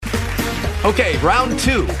Okay, round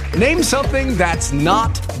two. Name something that's not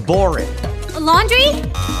boring. A laundry?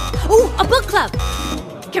 Ooh, a book club.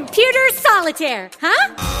 Computer solitaire,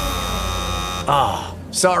 huh? Ah,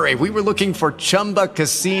 sorry, we were looking for Chumba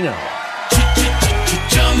Casino.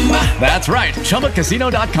 That's right,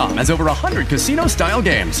 ChumbaCasino.com has over 100 casino-style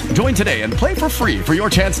games. Join today and play for free for your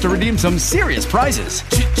chance to redeem some serious prizes.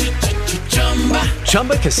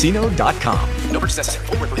 ChumbaCasino.com. No purchase necessary.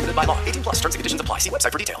 Void where prohibited by law. 18 plus. Terms and conditions apply. See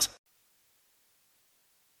website for details.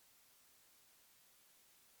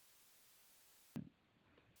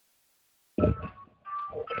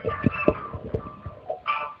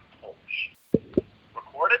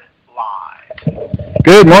 Recorded live.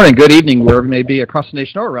 Good morning, good evening, wherever you may be across the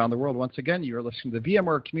nation or around the world. Once again, you are listening to the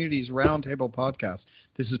VMware Communities Roundtable podcast.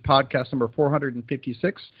 This is podcast number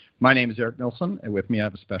 456. My name is Eric Nilsson, and with me I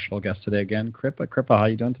have a special guest today again, Kripa. Kripa, how are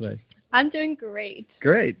you doing today? I'm doing great.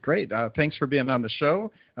 Great. Thanks for being on the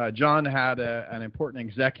show. John had an important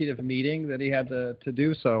executive meeting that he had to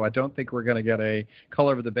do, so I don't think we're going to get a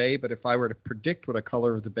color of the bay, but if I were to predict what a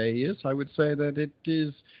color of the bay is, I would say that it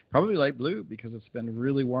is probably light blue because it's been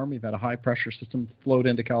really warm. We've had a high-pressure system float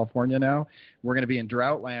into California now. We're going to be in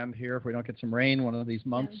drought land here if we don't get some rain one of these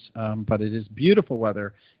months, but it is beautiful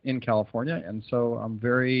weather in California, and so I'm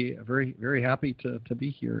very, very, very happy to be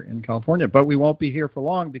here in California. But we won't be here for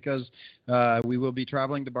long because we will be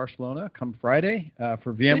traveling to Barcelona come Friday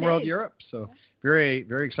for VMworld Europe. So very,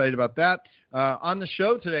 very excited about that. On the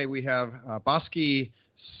show today we have Boskey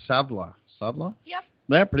Savla. Savla? Yep.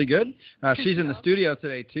 Yeah, pretty good. She's in the studio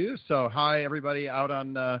today too. So hi everybody out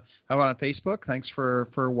on Facebook. Thanks for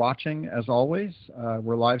watching as always.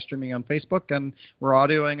 We're live streaming on Facebook and we're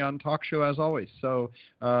audioing on TalkShow as always. So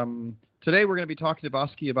today we're going to be talking to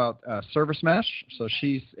Boskey about Service Mesh. So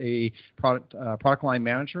she's a product line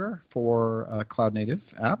manager for cloud native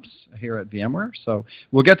apps here at VMware. So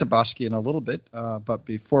we'll get to Boskey in a little bit, but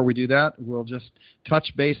before we do that, we'll just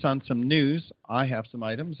touch base on some news. I have some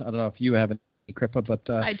items. I don't know if you have any, Kripa, but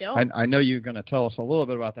I don't. I know you're going to tell us a little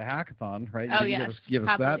bit about the hackathon, right? Oh, yes. Give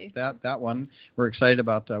us that one. We're excited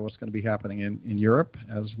about what's going to be happening in Europe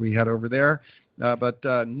as we head over there. But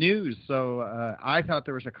news, so I thought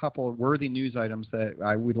there was a couple of worthy news items that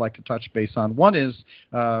I would like to touch base on. One is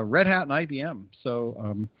Red Hat and IBM.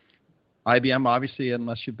 So IBM, obviously,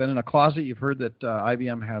 unless you've been in a closet, you've heard that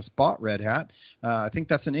IBM has bought Red Hat. I think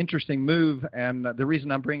that's an interesting move, and the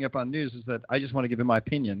reason I'm bringing up on news is that I just want to give you my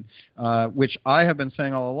opinion, which I have been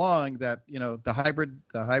saying all along that the hybrid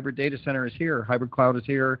data center is here, hybrid cloud is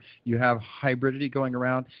here. You have hybridity going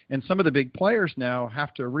around, and some of the big players now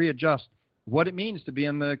have to readjust what it means to be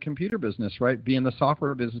in the computer business, right? Be in the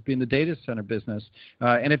software business, be in the data center business,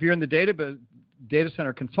 and if you're in the data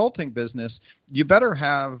center consulting business, you better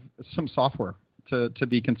have some software to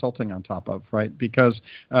be consulting on top of, right? Because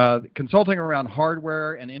consulting around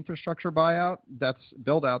hardware and infrastructure buyout, that's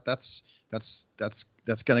going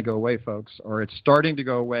to go away, folks, or it's starting to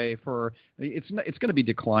go away. It's going to be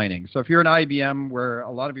declining. So if you're an IBM where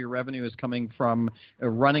a lot of your revenue is coming from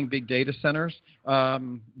running big data centers,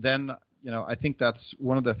 then I think that's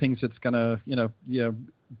one of the things that's going to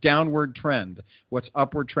downward trend. What's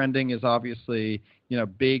upward trending is obviously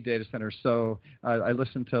big data centers. So I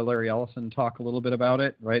listened to Larry Ellison talk a little bit about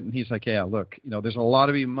it, right? And he's like, yeah, look, there's a lot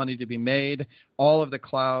of money to be made. All of the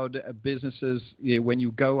cloud businesses, when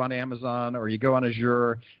you go on Amazon or you go on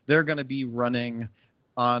Azure, they're going to be running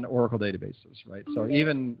on Oracle databases, right? So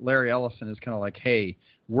even Larry Ellison is kind of like, hey,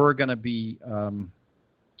 we're going to be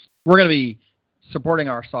supporting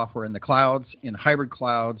our software in the clouds, in hybrid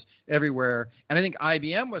clouds, everywhere. And I think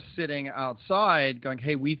IBM was sitting outside going,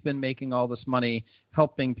 hey, we've been making all this money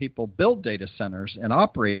helping people build data centers and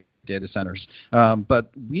operate data centers,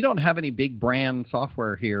 but we don't have any big brand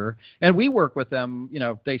software here, and we work with them.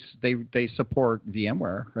 They support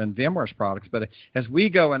VMware and VMware's products, but as we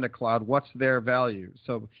go into cloud, what's their value?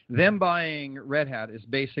 So them buying Red Hat is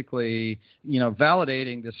basically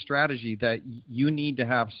validating the strategy that you need to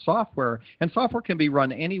have software, and software can be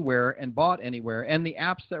run anywhere and bought anywhere, and the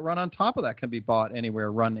apps that run on top of that can be bought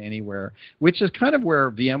anywhere, run anywhere, which is kind of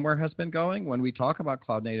where VMware has been going when we talk about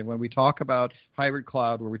cloud native, when we talk about hybrid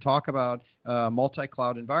cloud, where we talk about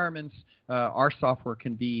multi-cloud environments. Our software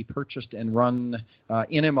can be purchased and run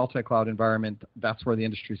in a multi-cloud environment. That's where the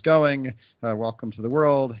industry's going. Welcome to the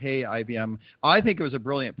world. Hey, IBM. I think it was a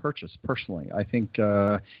brilliant purchase, personally. I think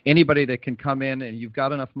anybody that can come in and you've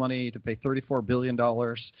got enough money to pay $34 billion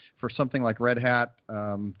for something like Red Hat,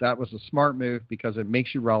 that was a smart move because it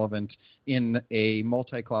makes you relevant in a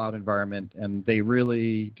multi-cloud environment, and they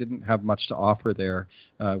really didn't have much to offer there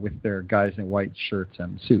with their guys in white shirts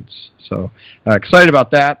and suits. So excited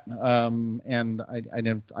about that. And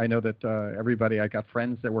I know that everybody. I got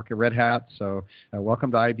friends that work at Red Hat, so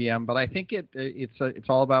welcome to IBM. But I think it's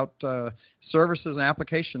all about services and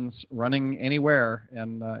applications running anywhere,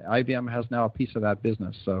 and IBM has now a piece of that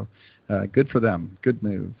business. So good for them. Good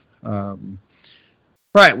move.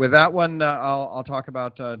 Right. With that one, I'll talk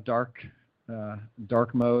about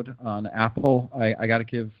dark mode on Apple. I got to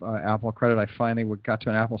give Apple credit. I finally got to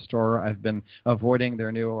an Apple store. I've been avoiding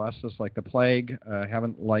their new OSs like the plague. I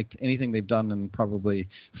haven't liked anything they've done in probably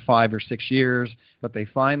 5 or 6 years, but they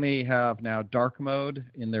finally have now dark mode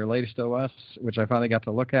in their latest OS, which I finally got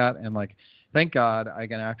to look at, and thank God I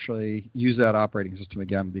can actually use that operating system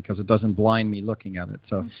again because it doesn't blind me looking at it.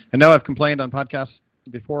 So I know I've complained on podcasts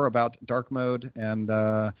before about dark mode, and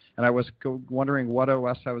I was wondering what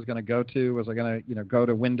OS I was going to go to. Was I going to go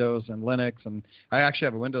to Windows and Linux? And I actually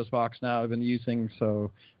have a Windows box now I've been using. So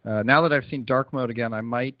now that I've seen dark mode again, I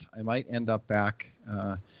might end up back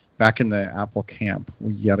in the Apple camp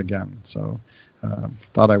yet again. So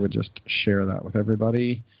thought I would just share that with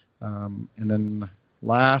everybody. And then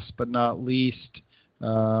last but not least,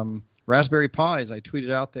 Raspberry Pis. I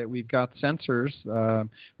tweeted out that we've got sensors.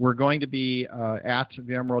 We're going to be at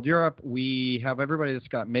VMworld Europe. We have everybody that's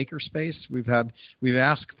got Makerspace. We've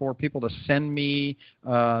asked for people to send me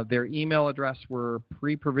their email address. We're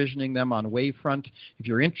pre-provisioning them on Wavefront. If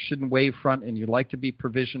you're interested in Wavefront and you'd like to be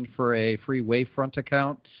provisioned for a free Wavefront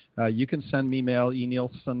account, you can send me email,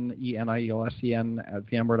 enielsen, E-N-I-E-L-S-E-N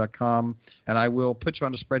 @VMware.com, and I will put you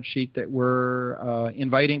on a spreadsheet that we're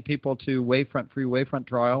inviting people to free Wavefront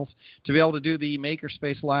trials to be able to do the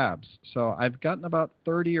Makerspace labs. So I've gotten about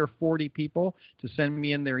 30 or 40 people to send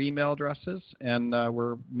me in their email addresses, and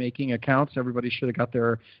we're making accounts. Everybody should have got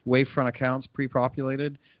their Wavefront accounts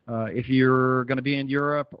pre-populated. If you're going to be in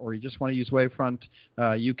Europe or you just want to use Wavefront,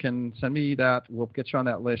 you can send me that. We'll get you on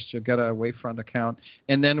that list. You'll get a Wavefront account.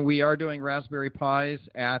 And then we are doing Raspberry Pis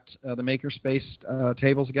at the Makerspace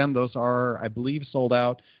tables again. Those are, I believe, sold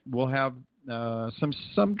out. We'll have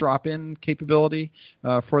some drop-in capability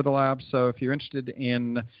for the lab. So if you're interested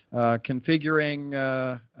in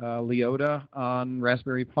configuring Leota on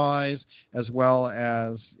Raspberry Pis, as well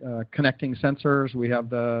as connecting sensors, we have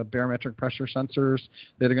the barometric pressure sensors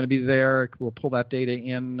that are going to be there. We'll pull that data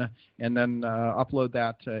in and then upload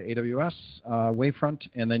that to AWS Wavefront,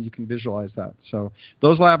 and then you can visualize that. So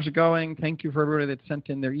those labs are going. Thank you for everybody that sent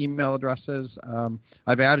in their email addresses.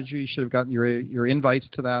 I've added you. You should have gotten your invites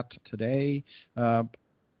to that today.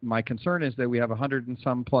 My concern is that we have 100 and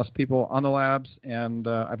some plus people on the labs, and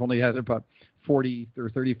I've only had about 40 or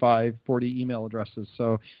 35, 40 email addresses.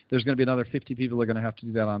 So there's going to be another 50 people that are going to have to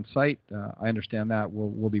do that on site. I understand that.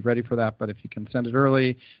 We'll be ready for that. But if you can send it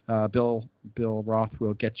early, Bill Roth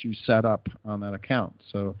will get you set up on that account.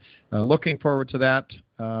 So looking forward to that.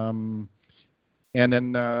 And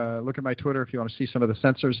then look at my Twitter if you want to see some of the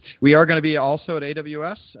sensors. We are going to be also at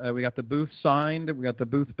AWS. We got the booth signed. We got the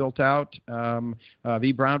booth built out.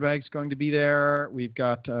 V. Brownbagg's going to be there. We've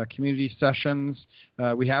got community sessions.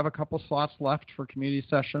 We have a couple slots left for community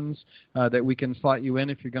sessions that we can slot you in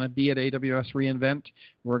if you're going to be at AWS reInvent.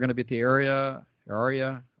 We're going to be at the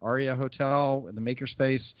Aria Hotel, the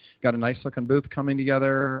Makerspace. Got a nice looking booth coming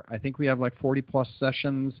together. I think we have like 40 plus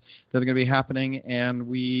sessions that are going to be happening, and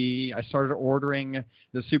I started ordering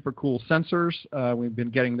the super cool sensors. We've been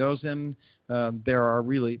getting those in. They're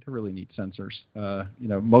really neat sensors.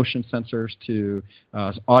 Motion sensors to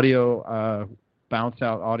audio. Bounce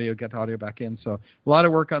out audio, get the audio back in. So a lot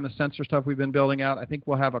of work on the sensor stuff we've been building out. I think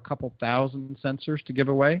we'll have a couple thousand sensors to give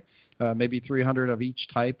away. Maybe 300 of each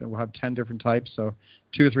type, and we'll have 10 different types, so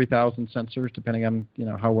 2,000 or 3,000 sensors, depending on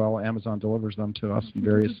how well Amazon delivers them to us in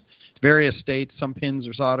various states. Some pins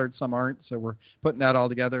are soldered, some aren't, so we're putting that all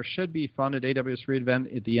together. Should be fun at AWS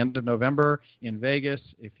reInvent at the end of November in Vegas.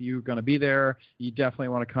 If you're going to be there, you definitely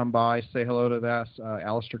want to come by, say hello to us.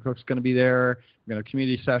 Alistair Cook's going to be there. We're going to have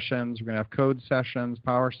community sessions. We're going to have code sessions,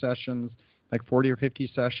 power sessions, like 40 or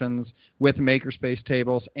 50 sessions with Makerspace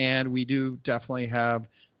tables, and we do definitely have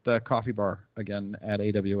the coffee bar again at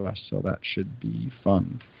AWS, so that should be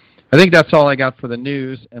fun. I think that's all I got for the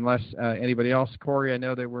news, unless anybody else. Corey, I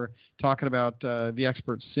know that we're talking about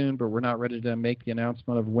vExpert soon, but we're not ready to make the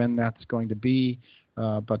announcement of when that's going to be,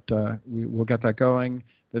 but we'll get that going.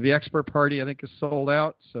 The vExpert party, I think, is sold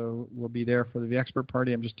out, so we'll be there for the vExpert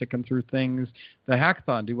party. I'm just ticking through things. The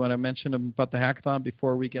hackathon, do you want to mention about the hackathon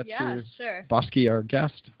before we get to sure. Boskey, our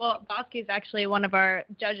guest? Well, Boskey is actually one of our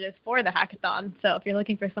judges for the hackathon, so if you're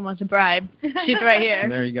looking for someone to bribe, she's right here.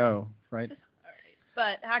 There you go, right?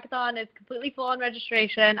 But hackathon is completely full on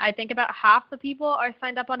registration. I think about half the people are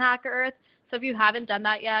signed up on Hacker Earth, So if you haven't done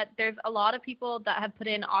that yet, there's a lot of people that have put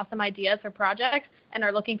in awesome ideas for projects and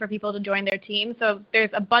are looking for people to join their team. So there's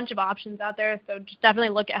a bunch of options out there. So just definitely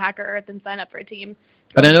look at Hacker Earth and sign up for a team.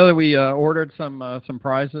 And I know that we ordered some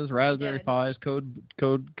prizes, Raspberry Good. Pis,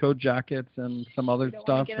 code jackets, and some other You don't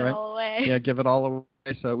stuff, want to give right? it all away. Yeah, give it all away.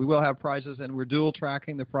 So we will have prizes, and we're dual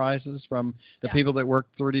tracking the prizes from the people that work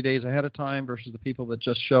 30 days ahead of time versus the people that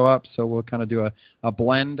just show up. So we'll kind of do a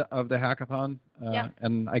blend of the hackathon,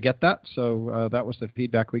 and I get that. So that was the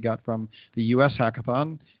feedback we got from the U.S.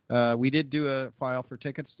 hackathon. We did do a file for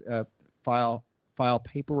tickets, file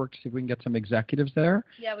paperwork to see if we can get some executives there.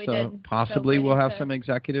 Yeah, we so did. Possibly So we'll have some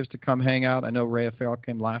executives to come hang out. I know Ray Farrell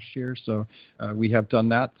came last year, so we have done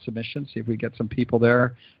that submission. See if we get some people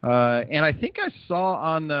there. And I think I saw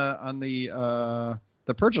on the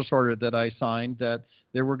purchase order that I signed that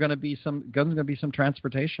there were going to be some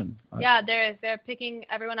transportation. Yeah, they're picking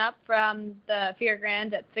everyone up from the Fear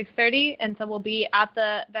Grand at 6:30, and so we'll be at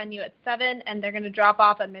the venue at 7, and they're going to drop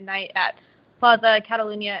off at midnight at Plaza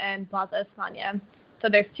Catalunya and Plaza España. So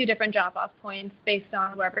there's 2 different drop-off points based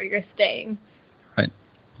on wherever you're staying. Right.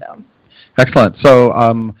 So. Excellent. So,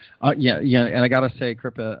 and I got to say,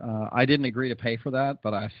 Kripa, I didn't agree to pay for that,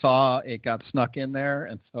 but I saw it got snuck in there,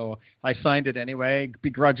 and so I signed it anyway,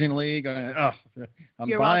 begrudgingly, going,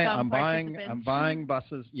 I'm buying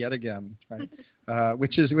buses yet again, right?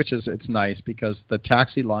 Which is it's nice because the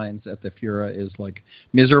taxi lines at the Fura is like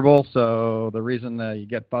miserable. So the reason that you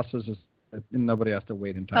get buses is nobody has to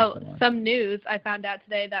wait in taxi lines. Some news I found out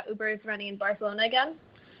today that Uber is running in Barcelona again.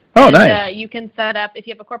 Oh, and, nice. You can set up, if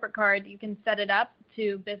you have a corporate card, you can set it up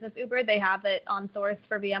to Business Uber. They have it on source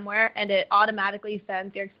for VMware, and it automatically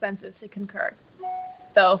sends your expenses to Concur.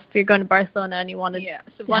 So if you're going to Barcelona and you want to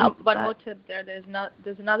so one more tip there.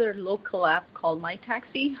 There's another local app called My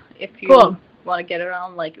Taxi. If you want to get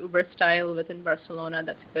around like Uber style within Barcelona,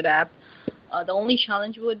 that's a good app. The only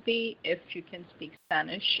challenge would be if you can speak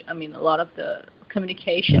Spanish. I mean, a lot of the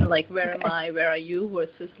communication, like where am I, where are you,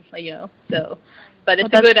 versus, so. But it's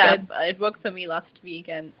a good app. It worked for me last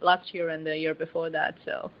year and the year before that.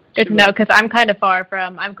 So good to know, because I'm kind of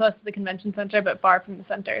I'm close to the convention center, but far from the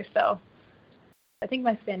center. So I think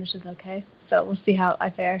my Spanish is okay. So we'll see how I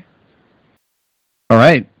fare. All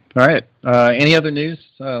right. Any other news?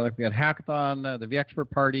 Like we got Hackathon, the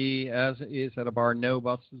VExpert party, as is at a bar, no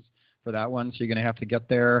buses for that one, so you're going to have to get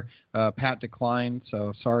there. Pat declined,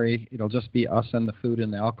 so sorry. It'll just be us and the food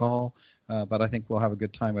and the alcohol, but I think we'll have a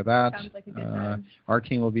good time with that. Sounds like a good time. Our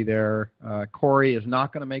team will be there. Corey is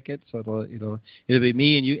not going to make it, so it'll be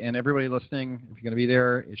me and you and everybody listening. If you're going to be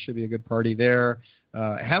there, it should be a good party there.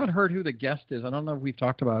 I haven't heard who the guest is. I don't know if we've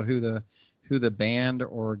talked about who the band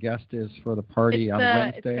or guest is for the party on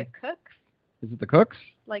Wednesday. It's the Cooks. Is it the Cooks?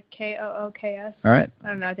 Like Kooks. All right. I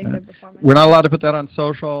don't know. I think they're performing. We're not allowed to put that on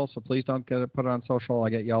social, so please don't put it on social.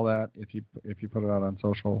 I get yelled at if you put it out on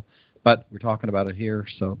social. But we're talking about it here,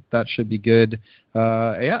 so that should be good.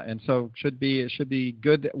 And so it should be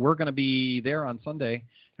good. We're going to be there on Sunday,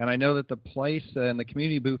 and I know that the place and the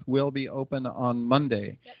community booth will be open on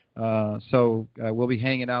Monday. Yep. So we'll be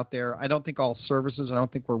hanging out there. I don't think all services. I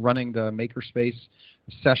don't think we're running the Makerspace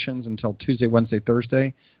sessions until Tuesday, Wednesday,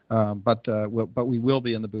 Thursday. But we will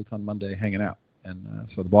be in the booth on Monday hanging out. And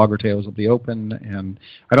so the blogger tails will be open, and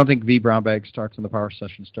I don't think V Brown Bag starts and the power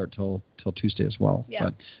sessions start till Tuesday as well. Yeah.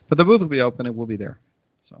 But the booth will be open and we'll be there.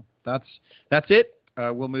 So that's it.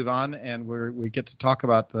 We'll move on, and we get to talk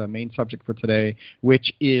about the main subject for today,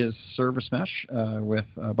 which is Service Mesh with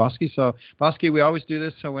Boskey. So Boskey, we always do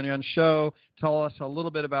this. So when you're on the show, tell us a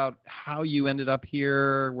little bit about how you ended up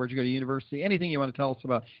here, where'd you go to university, anything you want to tell us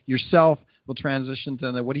about yourself. We'll transition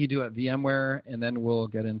to what do you do at VMware, and then we'll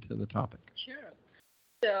get into the topic. Sure.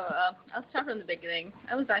 So I'll start from the beginning.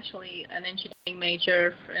 I was actually an engineering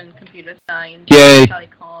major in computer science,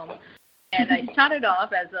 telecom, and I started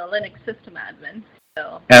off as a Linux system admin.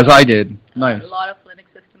 So as I did. Nice. A lot of Linux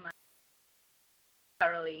system admin.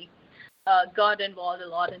 Thoroughly got involved a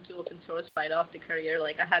lot into open source right off the career.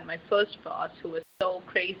 Like I had my first boss who was so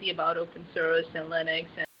crazy about open source and Linux,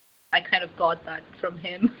 and I kind of got that from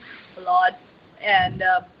him a lot. And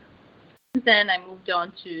then I moved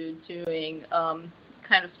on to doing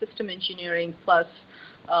kind of system engineering, plus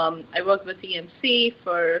I worked with EMC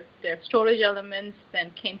for their storage elements,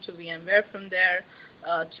 then came to VMware from there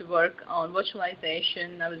to work on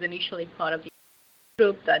virtualization. I was initially part of the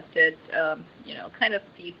group that did, kind of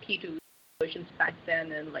the P2 versions back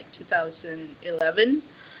then in like 2011.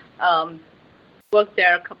 Worked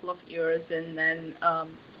there a couple of years, and then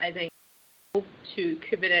I think moved to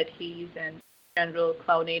Kubernetes and general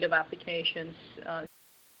cloud native applications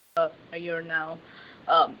a year now.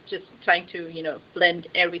 Just trying to, blend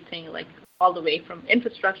everything like all the way from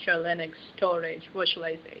infrastructure, Linux, storage,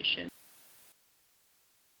 virtualization.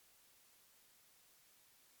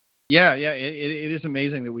 Yeah, it is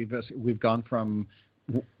amazing that we've gone from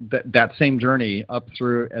that same journey up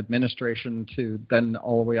through administration to then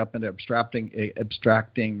all the way up into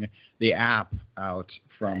abstracting the app out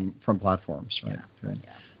from platforms, right? Yeah. Right.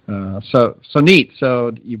 Yeah. So neat.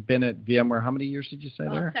 So you've been at VMware. How many years did you say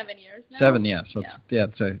there? 7 years now. 7, yeah. So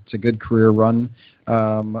it's a good career run.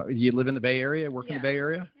 You live in the Bay Area, work in the Bay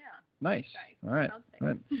Area? Yeah. Nice. Right. All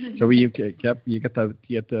right. Right. So you get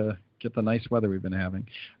the nice weather we've been having.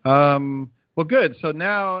 Well, good. So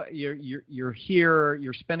now you're here.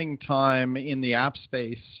 You're spending time in the app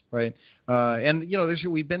space, right? And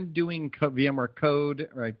we've been doing VMware Code,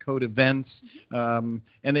 right? Code events, and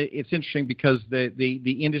it's interesting because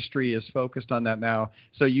the industry is focused on that now.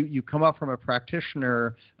 So you come up from a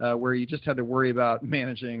practitioner where you just had to worry about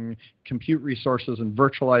managing compute resources and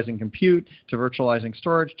virtualizing compute to virtualizing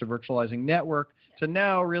storage to virtualizing network. So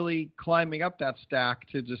now really climbing up that stack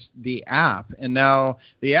to just the app, and now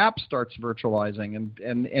the app starts virtualizing,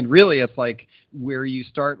 and really it's like where you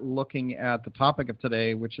start looking at the topic of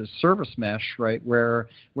today, which is service mesh, right? Where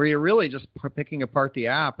you're really just picking apart the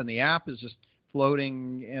app, and the app is just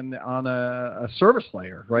floating on a service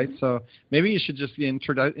layer, right? So maybe you should just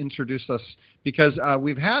introduce us, because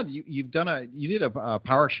you did a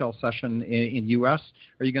PowerShell session in US.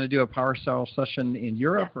 Are you going to do a PowerShell session in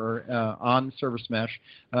Europe or on service mesh?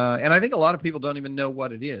 And I think a lot of people don't even know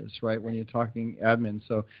what it is, right? When you're talking admin.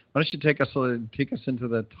 So why don't you take us into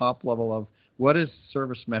the top level of what is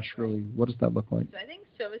service mesh really? What does that look like? So I think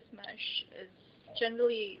service mesh is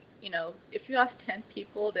generally, if you ask 10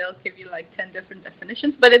 people, they'll give you like 10 different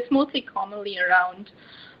definitions, but it's mostly commonly around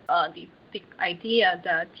the idea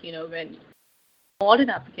that, when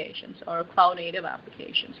modern applications or cloud-native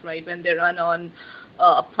applications, right, when they run on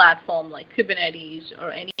a platform like Kubernetes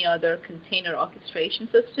or any other container orchestration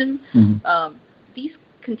system, these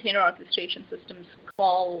container orchestration systems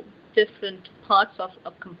call different parts of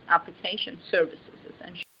application services,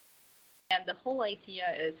 essentially. And the whole idea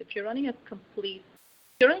is if you're running an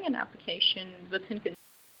application within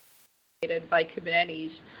by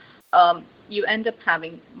Kubernetes, you end up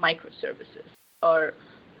having microservices, or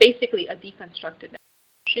basically a deconstructed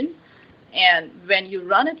application. And when you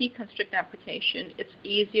run a deconstructed application, it's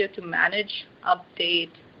easier to manage,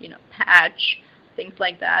 update, patch, things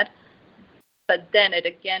like that. But then it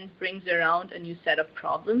again brings around a new set of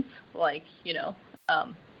problems, like,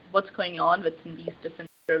 what's going on within these different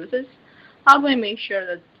services. How do I make sure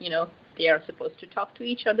that, they are supposed to talk to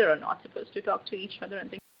each other or not supposed to talk to each other and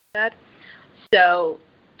things like that? So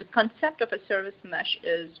the concept of a service mesh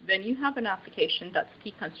is when you have an application that's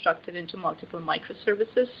deconstructed into multiple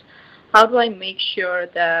microservices, how do I make sure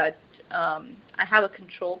that I have a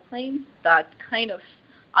control plane that kind of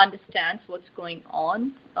understands what's going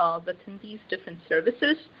on within these different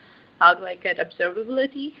services? How do I get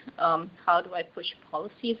observability? How do I push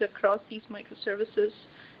policies across these microservices?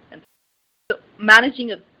 And so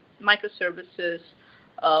managing microservices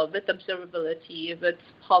with observability, with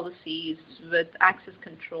policies, with access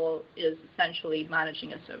control is essentially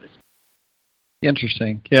managing a service.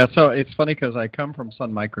 Interesting. Yeah, so it's funny because I come from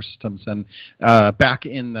Sun Microsystems, and back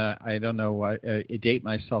in the, I don't know, I date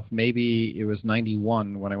myself, maybe it was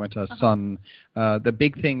 91 when I went to Sun. The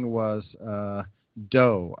big thing was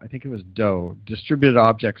DOE. I think it was DOE, distributed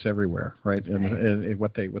objects everywhere, right? And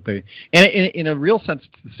what they and in a real sense,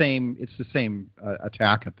 it's the same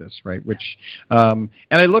attack at this, right? Which and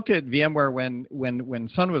I looked at VMware when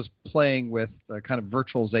Sun was playing with kind of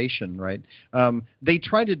virtualization, right? They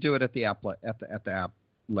tried to do it at the app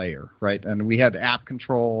layer, right? And we had app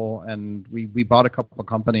control, and we bought a couple of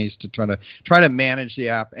companies to try to manage the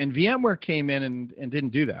app. And VMware came in and didn't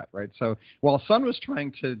do that, right? So while Sun was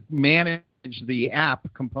trying to manage the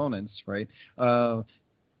app components, right?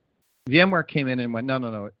 VMware came in and went,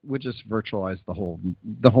 no, we'll just virtualize the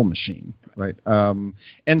whole machine, right?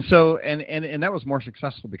 And so and that was more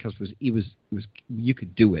successful because it was you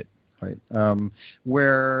could do it, right?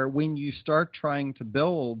 Where when you start trying to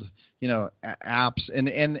build, apps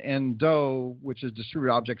and DOE, which is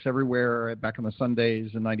distributed objects everywhere back in the Sun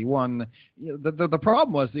days in 91, the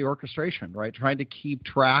problem was the orchestration, right? Trying to keep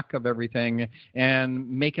track of everything and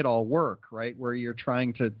make it all work, right? Where you're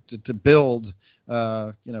trying to build,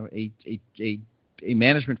 a a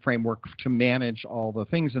management framework to manage all the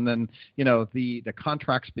things, and then the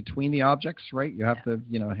contracts between the objects, right? You have to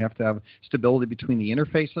have stability between the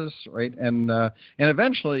interfaces, right? And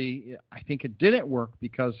eventually, I think it didn't work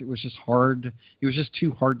because it was just hard. It was just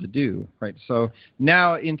too hard to do, right? So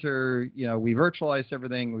now we virtualized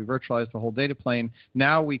everything. We virtualized the whole data plane.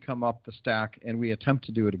 Now we come up the stack and we attempt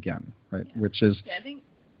to do it again, right? Yeah. Which is I think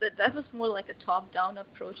that was more like a top-down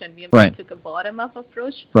approach, and we took a bottom-up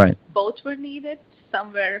approach. Right. Both were needed.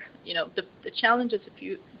 Somewhere, the challenge is if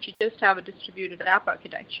you just have a distributed app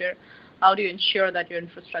architecture, how do you ensure that your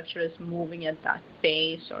infrastructure is moving at that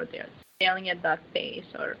pace, or they're scaling at that pace,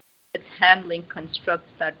 or it's handling constructs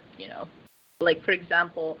that, like, for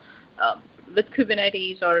example, with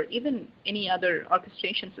Kubernetes or even any other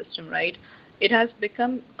orchestration system, right? It has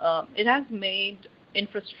made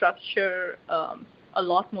infrastructure a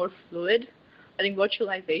lot more fluid. I think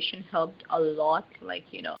virtualization helped a lot. Like,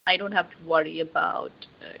 I don't have to worry about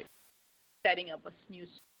setting up a new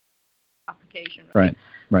application. Right.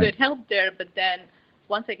 So it helped there, but then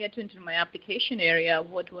once I get into my application area,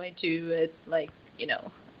 what do I do with, like,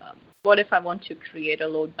 what if I want to create a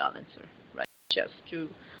load balancer, right? Just to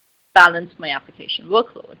balance my application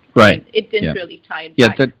workload. Right. And it didn't really tie it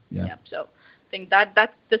back. So I think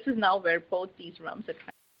that this is now where both these realms are trying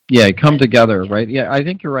come together, right? Yeah, I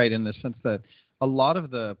think you're right in the sense that a lot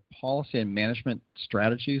of the policy and management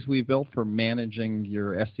strategies we built for managing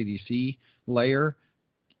your SDDC layer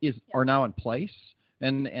are now in place,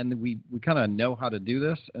 and we kind of know how to do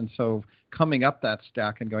this, and so coming up that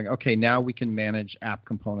stack and going, okay, now we can manage app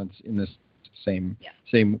components in this same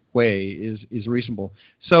way is reasonable.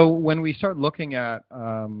 So when we start looking at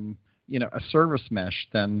a service mesh,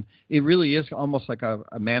 then it really is almost like a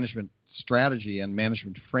management strategy and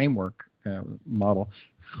management framework model.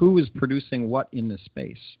 Who is producing what in this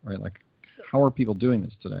space, right? Like, how are people doing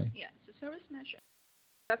this today? Yeah, so service mesh,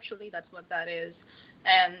 actually, that's what that is.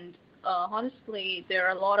 And honestly, there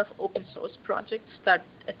are a lot of open source projects that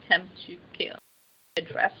attempt to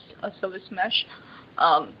address a service mesh.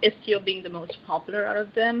 Istio being the most popular out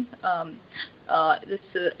of them.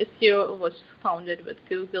 Istio was founded with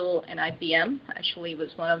Google and IBM. Actually,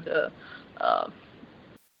 was one of the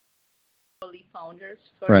early founders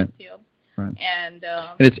for Istio. Right. And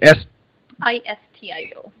it's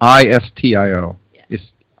ISTIO. ISTIO. Yeah.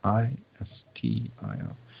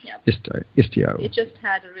 ISTIO. Yeah. Istio. It just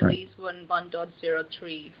had a release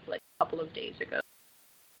 1.03 like a couple of days ago.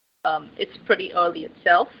 It's pretty early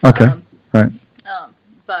itself. Okay. Right.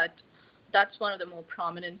 But that's one of the more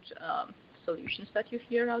prominent solutions that you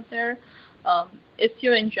hear out there.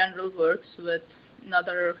 Istio in general works with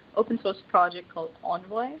another open source project called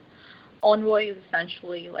Envoy. Envoy is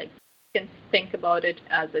essentially like, you can think about it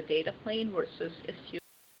as a data plane versus Istio.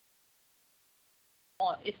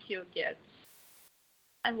 Istio gets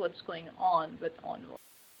and what's going on with Envoy.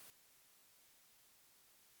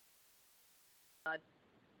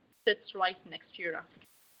 Sits right next to your application.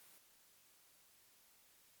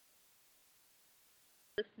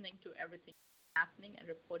 Listening to everything happening and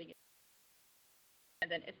reporting it.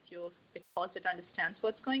 And then Istio, because it understands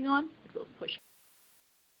what's going on, it will push.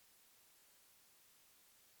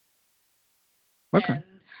 Okay. And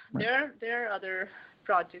there are other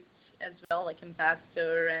projects as well, like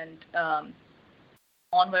Ambassador, and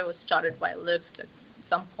Envoy was started by Lyft at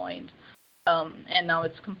some point, and now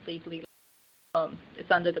it's completely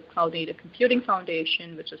it's under the Cloud Native Computing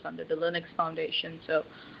Foundation, which is under the Linux Foundation. So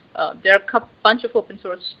there are a bunch of open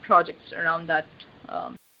source projects around that.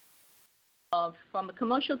 From a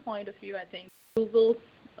commercial point of view, I think Google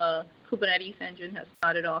Kubernetes engine has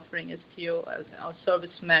started offering Istio as our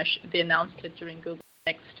service mesh. They announced it during Google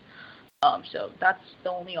Next. So that's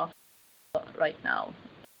the only offer right now.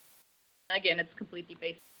 Again, it's completely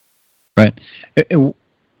based. Right.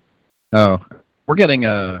 We're getting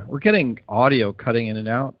audio cutting in and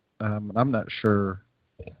out. I'm not sure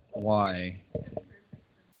why.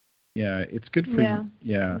 Yeah, it's good for you.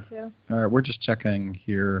 Yeah. All right, we're just checking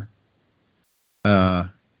here. Yeah.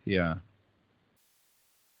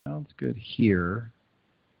 Sounds good here.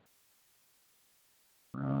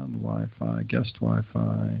 We're on Wi-Fi, guest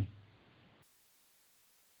Wi-Fi.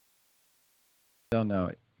 Don't know.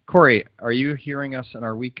 Corey, are you hearing us, and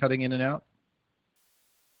are we cutting in and out?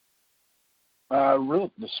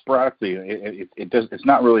 Real sporadically, it does. It's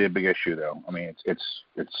not really a big issue though. I mean, it's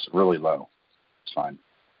really low. It's fine.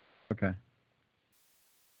 Okay.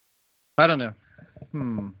 I don't know.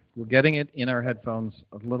 We're getting it in our headphones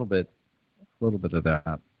a little bit of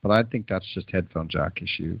that, but I think that's just headphone jack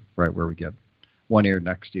issue, right where we get one ear,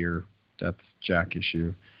 next ear. That's jack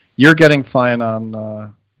issue. You're getting fine on.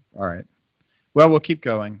 All right. Well, we'll keep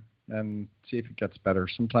going. and see if it gets better.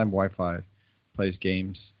 Sometime Wi-Fi plays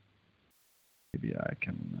games. Maybe I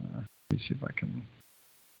can, let me see if I can.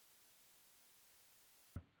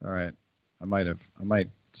 All right, I might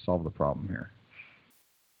solve the problem here.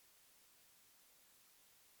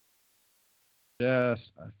 Yes,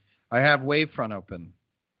 I have Wavefront open,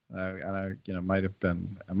 and I might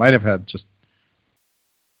have had just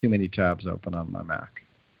too many tabs open on my Mac.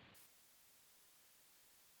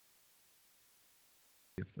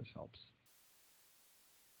 See if this helps.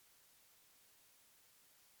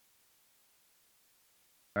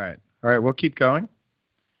 All right, we'll keep going.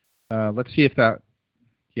 Let's see if that.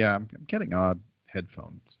 Yeah, I'm getting odd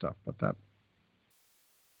headphone stuff, but that.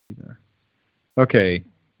 There. Okay,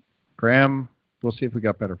 Graham. We'll see if we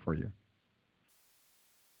got better for you.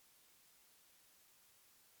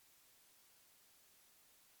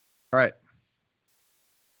 All right.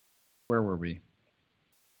 Where were we?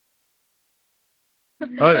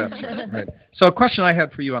 Oh, yeah. Right. So a question I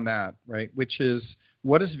had for you on that, right, which is,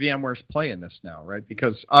 what is VMware's play in this now, right?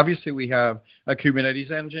 Because obviously we have a Kubernetes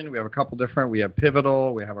engine, we have a couple different, we have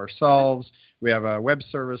Pivotal, we have ourselves, we have a web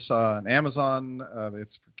service on Amazon,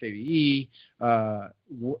 it's for KDE.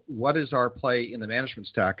 What is our play in the management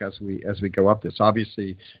stack as we go up this?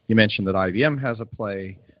 Obviously, you mentioned that IBM has a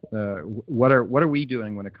play. What are we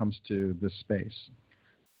doing when it comes to this space?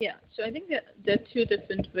 Yeah, so I think that there are two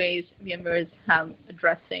different ways VMware is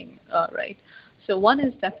addressing, right? So one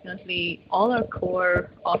is definitely all our core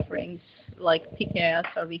offerings like PKS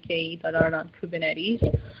or VKE that are on Kubernetes.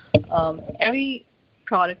 Every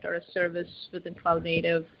product or a service within cloud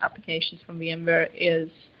native applications from VMware is,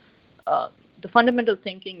 the fundamental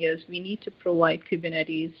thinking is we need to provide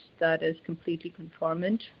Kubernetes that is completely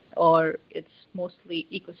conformant, or it's mostly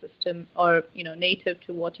ecosystem or native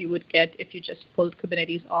to what you would get if you just pulled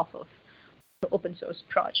Kubernetes off of the open source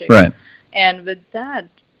project. Right. And with that,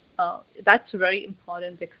 that's very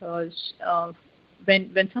important because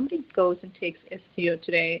when somebody goes and takes Istio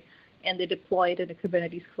today and they deploy it in a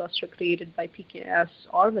Kubernetes cluster created by PKS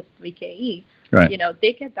or with VKE, right.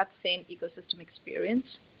 They get that same ecosystem experience.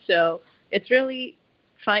 So it's really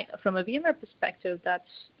from a VMware perspective, that's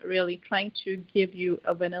really trying to give you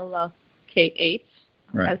a vanilla K8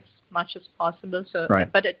 right. as much as possible. So,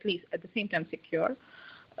 right. but at least at the same time secure,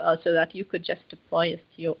 so that you could just deploy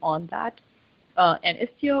Istio on that. And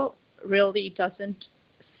Istio really doesn't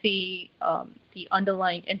see the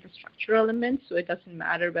underlying infrastructure elements, so it doesn't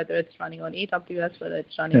matter whether it's running on AWS, whether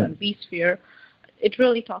it's running on vSphere. It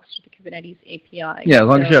really talks to the Kubernetes API. Yeah, as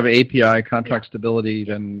long as you have API contract stability,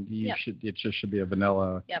 then it just should be a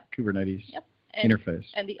vanilla Kubernetes interface.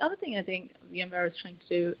 And the other thing I think VMware is trying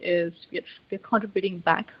to do is we're contributing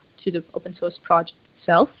back to the open source project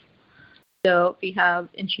itself. So we have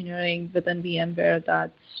engineering within VMware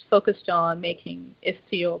that's focused on making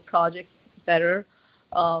Istio project better.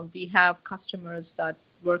 We have customers that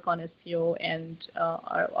work on Istio and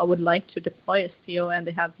I would like to deploy Istio, and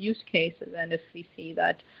they have use cases. And if we see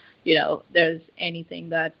that, there's anything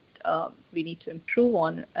that we need to improve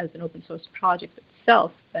on as an open source project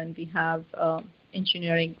itself, then we have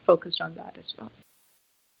engineering focused on that as well.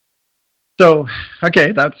 So,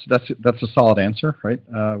 okay, that's a solid answer, right?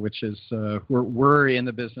 Which is we're in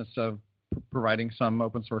the business of providing some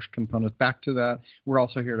open source components back to that. We're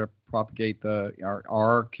also here to propagate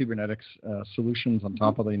our Kubernetes solutions on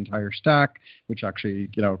top of the entire stack, which actually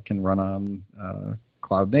can run on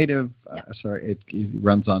cloud native. It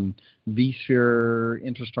runs on vSphere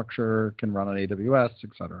infrastructure, can run on AWS,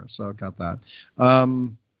 etc. So I've got that.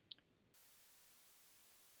 Climb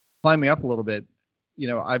me up a little bit.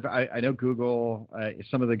 I know Google,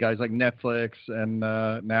 some of the guys like Netflix, and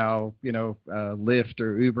now Lyft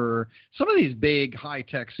or Uber. Some of these big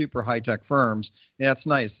high-tech, super high-tech firms. Yeah, it's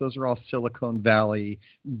nice. Those are all Silicon Valley,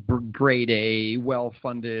 grade A,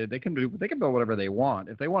 well-funded. They can build whatever they want.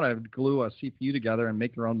 If they want to glue a CPU together and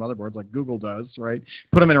make their own motherboards like Google does, right?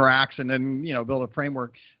 Put them in racks and then build a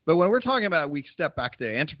framework. But when we're talking about, we step back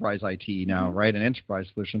to enterprise IT now, right, and enterprise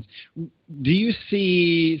solutions. Do you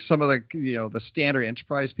see some of the standard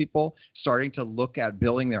enterprise people starting to look at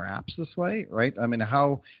building their apps this way, right? I mean,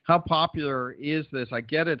 how popular is this? I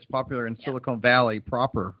get it's popular in Silicon Valley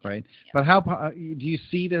proper, right? But how do you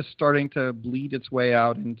see this starting to bleed its way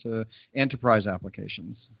out into enterprise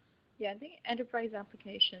applications? Yeah, I think enterprise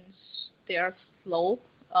applications, they are slow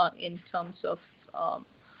in terms of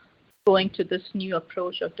going to this new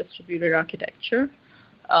approach of distributed architecture.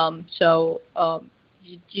 So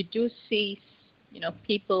you do see,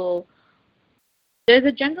 people, there's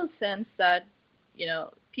a general sense that,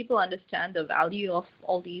 people understand the value of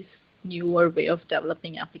all these newer way of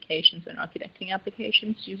developing applications and architecting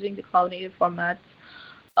applications using the cloud native formats.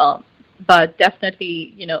 But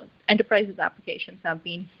definitely, enterprises applications have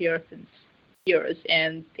been here since years,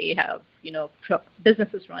 and they have,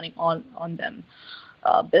 businesses running on them.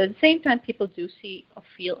 But at the same time, people do see or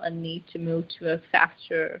feel a need to move to a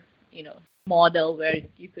faster, model where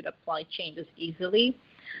you could apply changes easily.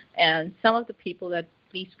 And some of the people that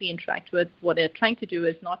at least we interact with, what they're trying to do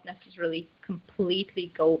is not necessarily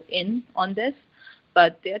completely go in on this,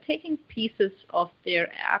 but they're taking pieces of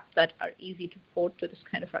their app that are easy to port to this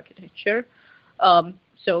kind of architecture.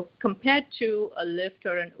 So compared to a Lyft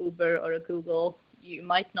or an Uber or a Google, you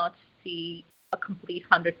might not see a complete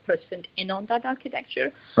 100% in on that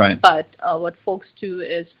architecture. Right. But what folks do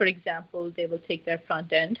is, for example, they will take their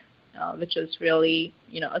front end, which is really,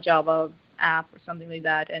 a Java app or something like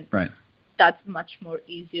that, and right. That's much more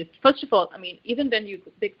easier. First of all, even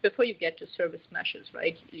before you get to service meshes,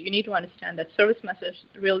 right, you need to understand that service meshes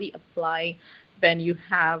really apply when you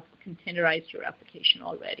have containerized your application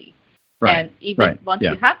already. Right. And even once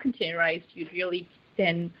yeah. you have containerized, you really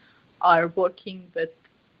then are working with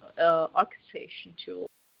orchestration tool,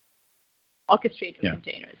 orchestrate your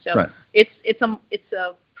containers. So it's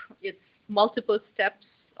multiple steps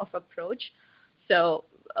of approach. So,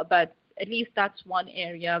 but at least that's one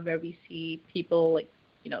area where we see people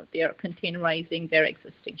they are containerizing their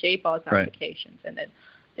existing JBoss applications, and then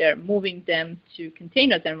they're moving them to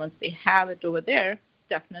containers. And once they have it over there,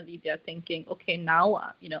 definitely they're thinking, okay,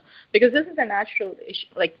 now, because this is a natural issue.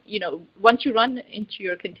 Once you run into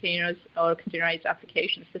your containers or containerized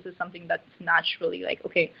applications, this is something that's naturally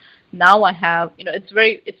okay, now I have, it's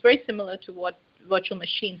very similar to what virtual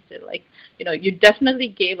machines did. You definitely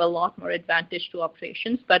gave a lot more advantage to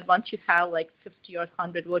operations, but once you have 50 or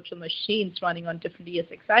 100 virtual machines running on different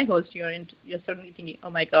ESXi hosts, you're suddenly thinking, oh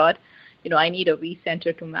my God, I need a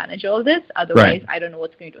vCenter to manage all this. Otherwise, I don't know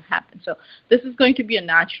what's going to happen. So this is going to be a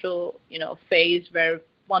natural, phase where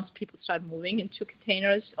once people start moving into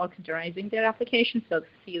containers or containerizing their applications, they'll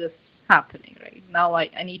see this happening, right? Now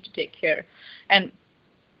I need to take care. And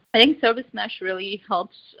I think Service Mesh really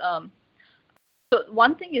helps. So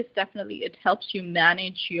one thing is definitely it helps you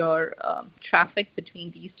manage your traffic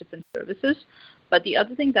between these different services. But the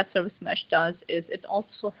other thing that Service Mesh does is it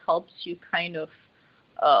also helps you kind of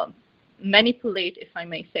manipulate, if I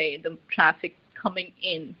may say, the traffic coming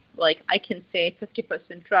in. I can say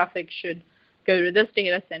 50% traffic should go to this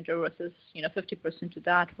data center versus 50% to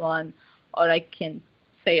that one, or I can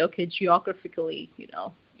say, okay, geographically,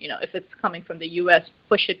 if it's coming from the U.S.,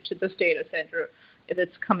 push it to this data center. If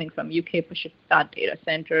it's coming from UK, push it to that data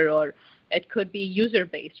center, or it could be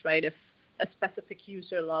user-based, right? If a specific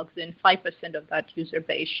user logs in, 5% of that user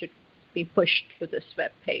base should be pushed to this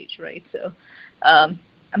web page, right? So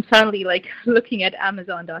I'm suddenly looking at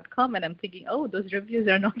Amazon.com and I'm thinking, oh, those reviews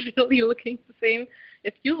are not really looking the same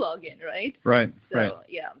if you log in, right? Right. So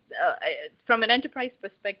from an enterprise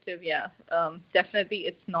perspective, definitely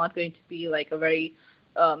it's not going to be a very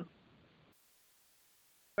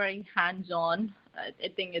very hands-on. I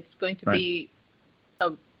think it's going to be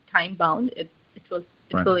time-bound. It will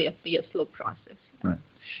be a slow process. Right.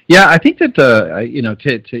 Yeah, I think that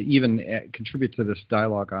to even contribute to this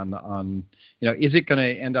dialogue on is it going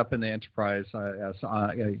to end up in the enterprise?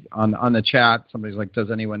 On the chat, somebody's like,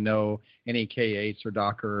 does anyone know any K8s or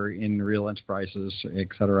Docker in real enterprises, et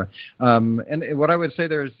cetera? And what I would say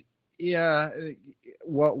there is,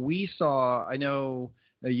 what we saw, I know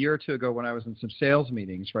a year or two ago when I was in some sales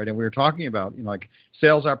meetings, right, and we were talking about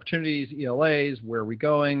sales opportunities, ELAs, where are we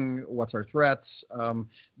going, what's our threats.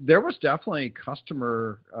 There was definitely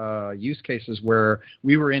customer use cases where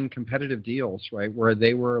we were in competitive deals, right, where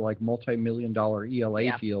they were multi-million-dollar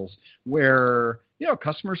ELA deals, where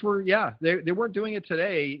customers were, they weren't doing it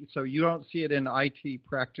today, so you don't see it in IT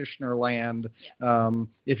practitioner land.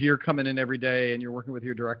 If you're coming in every day and you're working with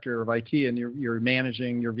your director of IT and you're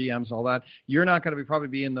managing your VMs, all that, you're not going to probably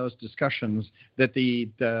be in those discussions that the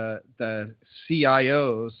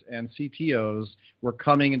CIOs and CTOs were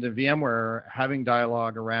coming into VMware having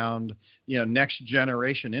dialogue around next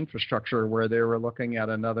generation infrastructure, where they were looking at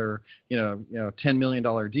another $10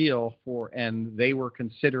 million deal and they were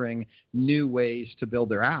considering new ways to build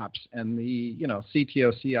their apps, and the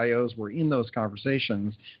CTO CIOs were in those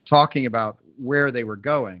conversations talking about where they were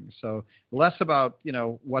going. So less about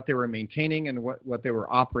what they were maintaining and what they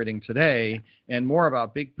were operating today, and more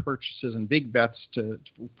about big purchases and big bets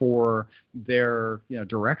for their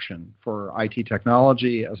direction for IT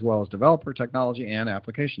technology as well as developer technology and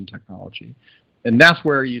application technology. And that's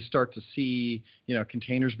where you start to see,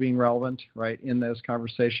 containers being relevant, right, in those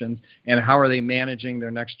conversations, and how are they managing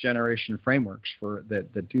their next generation frameworks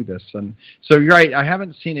that do this. And so you're right, I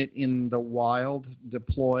haven't seen it in the wild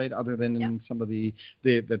deployed other than in some of the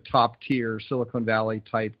top tier Silicon Valley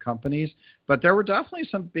type companies. But there were definitely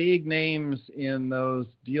some big names in those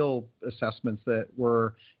deal assessments that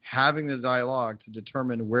were having the dialogue to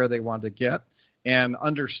determine where they wanted to get, and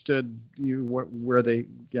understood where they,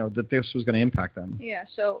 that this was going to impact them. Yeah,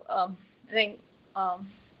 so I think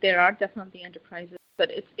there are definitely enterprises, but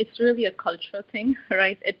it's really a culture thing,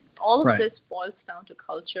 right? All of this boils down to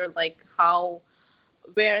culture, like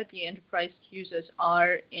where the enterprise users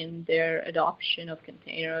are in their adoption of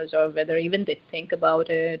containers, or whether even they think about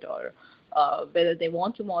it, or whether they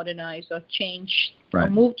want to modernize or change or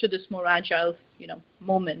move to this more agile,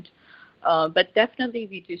 moment. But definitely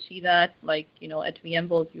we do see that, like, at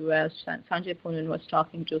VMworld US, Sanjay Poonen was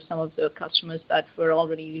talking to some of the customers that were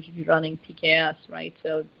already running PKS, right?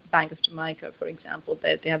 So Bank of Jamaica, for example,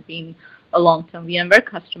 they have been a long-term VMware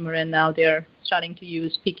customer, and now they're starting to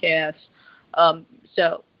use PKS.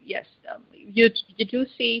 So yes, you do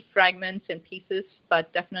see fragments and pieces,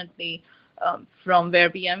 but definitely from where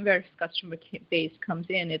VMware's customer base comes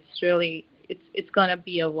in, it's going to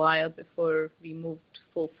be a while before we move to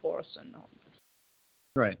full force on all this.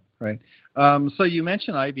 Right. So you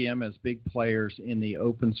mentioned IBM as big players in the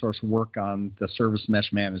open source work on the service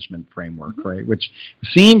mesh management framework, right? Which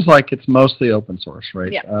seems like it's mostly open source,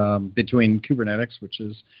 right? Yeah. Between Kubernetes, which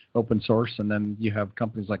is open source, and then you have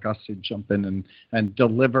companies like us who jump in and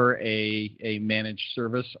deliver a managed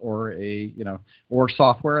service or or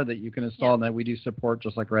software that you can install, and that we do support,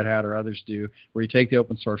 just like Red Hat or others do, where you take the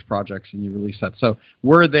open source projects and you release that. So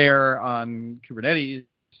we're there on Kubernetes.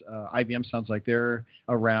 IBM sounds like they're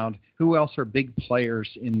around. Who else are big players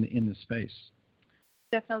in the space?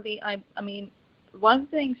 Definitely. I mean, one of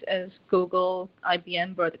the things is Google,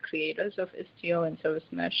 IBM were the creators of Istio and Service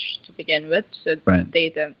Mesh to begin with. So they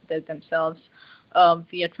themselves,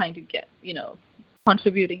 we are trying to get,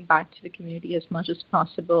 contributing back to the community as much as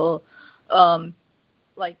possible.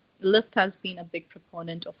 Like Lyft has been a big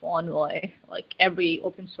proponent of Envoy, like every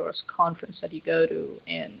open source conference that you go to,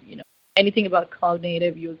 and, anything about cloud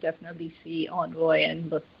native, you'll definitely see Envoy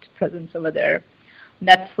and Lyft presence over there.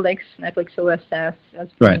 Netflix OSS has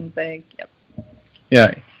been big. Yep.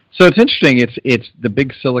 Yeah. So it's interesting. It's the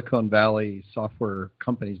big Silicon Valley software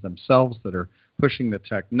companies themselves that are pushing the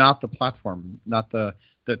tech, not the platform, not the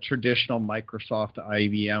traditional Microsoft,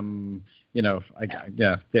 IBM.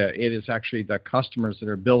 It is actually the customers that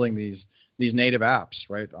are building these native apps,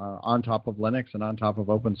 right, on top of Linux and on top of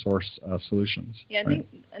open source solutions. Yeah, I think,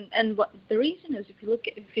 and what the reason is, if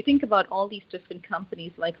you think about all these different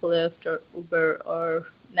companies like Lyft or Uber or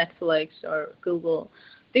Netflix or Google,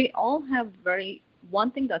 they all have one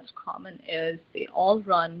thing that's common is they all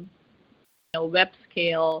run, web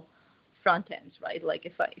scale front ends, right? Like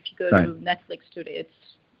if you go to Netflix today, it's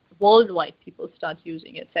worldwide people start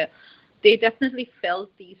using it. So they definitely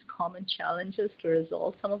felt these common challenges to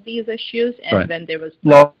resolve some of these issues, and then there was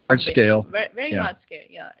large scale, very large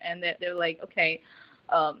scale, and they're like, okay,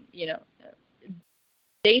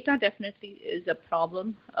 data definitely is a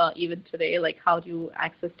problem even today. Like, how do you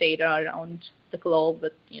access data around the globe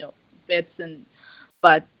with bits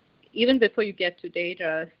but even before you get to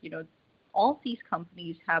data, all these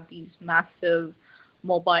companies have these massive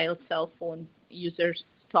mobile cell phone users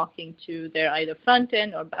talking to their either front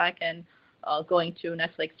end or back end, going to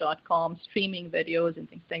Netflix.com, streaming videos and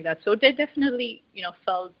things like that. So they definitely,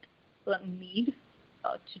 felt the need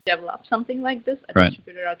to develop something like this, a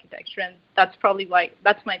distributed architecture, and that's probably why.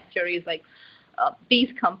 That's my theory. Is like these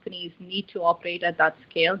companies need to operate at that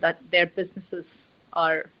scale, that their businesses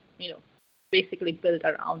are, basically built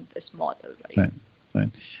around this model, right?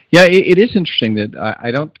 Right. Yeah, it is interesting that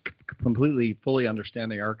I don't completely fully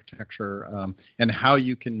understand the architecture and how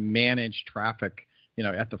you can manage traffic,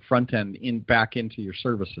 at the front end back into your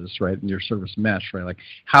services, right, and your service mesh, right, like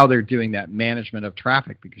how they're doing that management of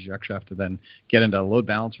traffic, because you actually have to then get into load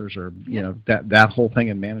balancers or that whole thing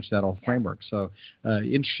and manage that whole framework. So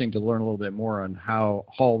interesting to learn a little bit more on how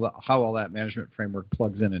all that management framework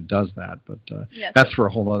plugs in and does that. But that's for a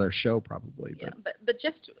whole other show probably. Yeah, but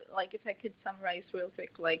just like if I could summarize real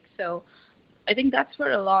quick, like, so I think that's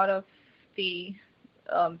where a lot of the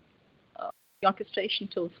orchestration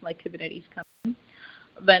tools like Kubernetes come in.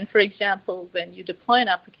 When, for example, when you deploy an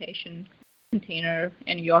application container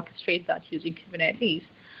and you orchestrate that using Kubernetes,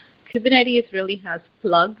 Kubernetes really has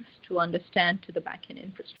plugs to understand to the backend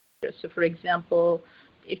infrastructure. So, for example,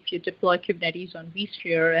 if you deploy Kubernetes on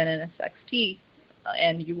vSphere and NSXT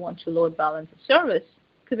and you want to load balance a service,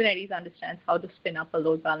 Kubernetes understands how to spin up a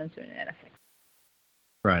load balancer in NFX.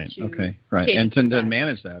 Right. Okay. Right. And then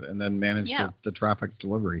manage that, and then manage the traffic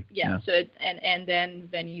delivery. Yeah. So and then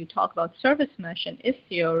when you talk about service mesh and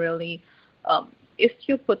Istio, really,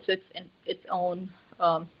 Istio puts it in its own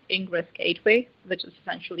ingress gateway, which is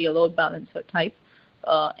essentially a load balancer type,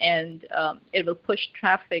 and it will push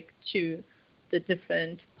traffic to the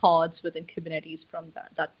different pods within Kubernetes from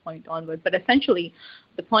that point onward. But essentially,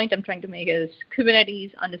 the point I'm trying to make is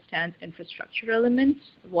Kubernetes understands infrastructure elements,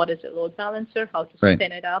 what is a load balancer, how to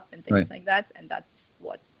spin it up, and things like that, and that's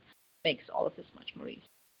what makes all of this much more easy.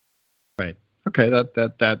 Right. Okay.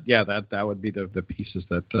 That would be the pieces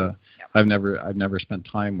that I've never spent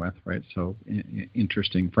time with. Right. So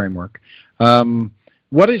interesting framework.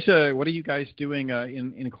 What are you guys doing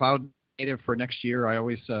in cloud native for next year? I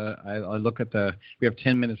always I look at we have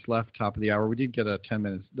 10 minutes left, top of the hour. We did get a 10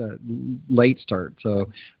 minutes late start.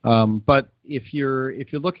 So, but if you're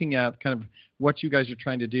looking at kind of what you guys are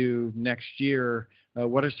trying to do next year,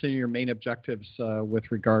 what are some of your main objectives with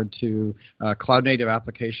regard to cloud native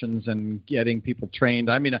applications and getting people trained?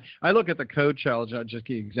 I mean, I look at the code challenge. I'll just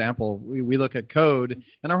give you an example. We look at code,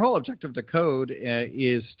 and our whole objective to code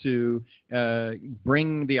is to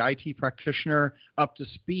bring the IT practitioner up to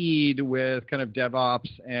speed with kind of DevOps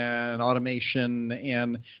and automation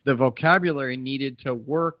and the vocabulary needed to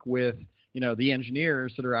work with the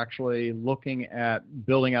engineers that are actually looking at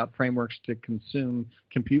building out frameworks to consume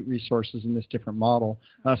compute resources in this different model.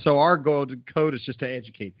 So our goal to code is just to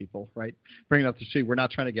educate people, right? Bring it up to speed. We're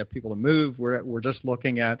not trying to get people to move. We're just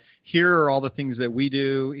looking at, here are all the things that we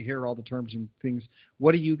do. Here are all the terms and things.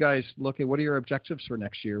 What do you guys look at? What are your objectives for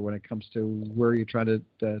next year when it comes to where you're trying to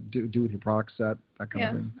do with your products, that kind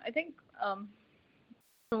of thing? I think from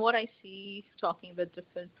what I see, talking with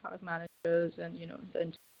different product managers and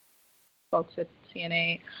the folks at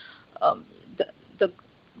CNA,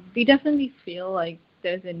 we definitely feel like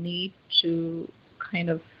there's a need to kind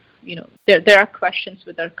of, there are questions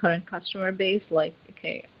with our current customer base, like,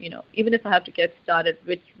 okay, even if I have to get started,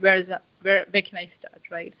 where can I start,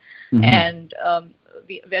 right? Mm-hmm. And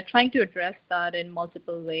we're trying to address that in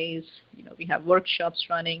multiple ways. We have workshops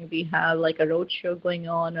running, we have like a roadshow going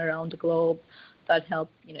on around the globe that help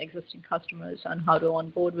existing customers on how to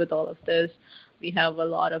onboard with all of this. We have a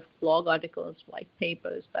lot of blog articles, white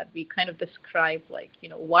papers that we kind of describe, like,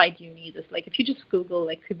 why do you need this? Like, if you just Google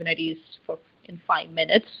like Kubernetes in 5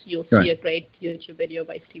 minutes, you'll see a great YouTube video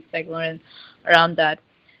by Steve Segler around that.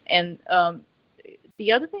 And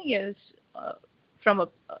the other thing is,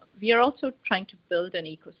 we are also trying to build an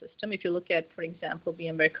ecosystem. If you look at, for example,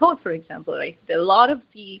 VMware Code, for example, right, a lot of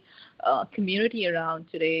the community around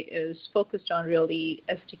today is focused on really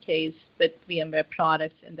SDKs with VMware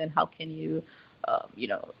products, and then how can you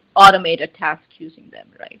automate a task using them,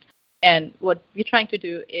 right? And what we're trying to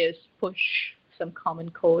do is push some common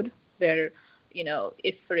code where,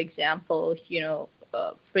 if, for example,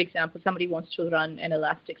 somebody wants to run an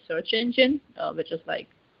Elastic search engine, which is like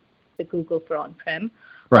the Google for on-prem,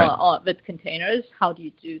 with containers, how do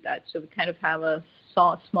you do that? So we kind of have a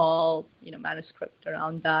small, manuscript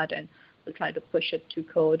around that, and we'll try to push it to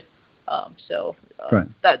code.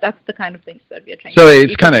 That's the kind of things that we are trying to do. So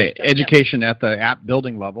it's kind of education at the app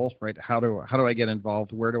building level, right? How do I get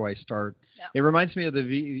involved? Where do I start? Yeah. It reminds me of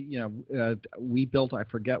we built, I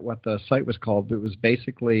forget what the site was called, but it was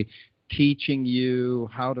basically teaching you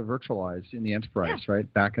how to virtualize in the enterprise,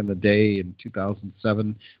 right? Back in the day in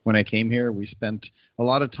 2007 when I came here, we spent a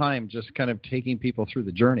lot of time just kind of taking people through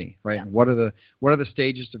the journey, right? Yeah. What are the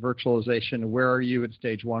stages to virtualization? Where are you in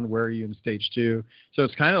stage 1? Where are you in stage 2? So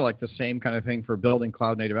it's kind of like the same kind of thing for building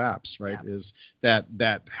cloud native apps, right? Yeah. Is that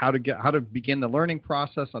how to begin the learning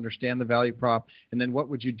process, understand the value prop, and then what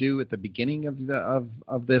would you do at the beginning of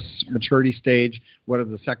this maturity stage? What are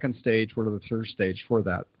the second stage? What are the third stage for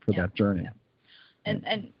that journey? Yeah.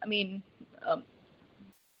 And I mean,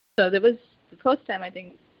 so there was the first time, I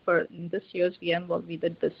think, for this year's VMworld, we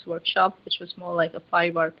did this workshop, which was more like a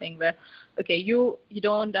 5-hour thing where, okay, you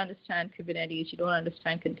don't understand Kubernetes, you don't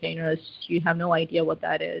understand containers, you have no idea what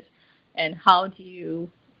that is, and how do you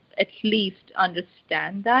at least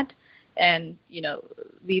understand that? And,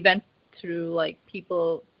 we went through like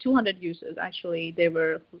 200 users actually, they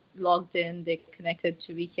were logged in, they connected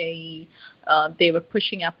to VKE, they were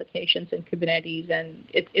pushing applications in Kubernetes, and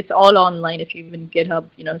it's all online. If you even GitHub,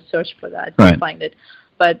 search for that, you'll find it.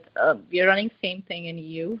 But we are running the same thing in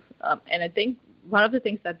EU, and I think one of the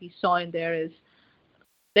things that we saw in there is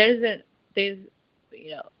the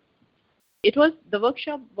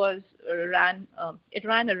workshop ran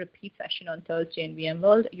a repeat session on Thursday in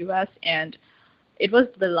VMworld US, and it was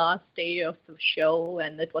the last day of the show,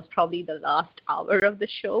 and it was probably the last hour of the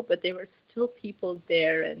show, but there were still people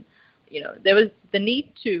there, and there was the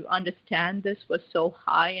need to understand this was so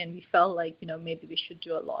high, and we felt like maybe we should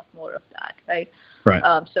do a lot more of that, right?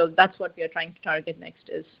 Right. So that's what we are trying to target next,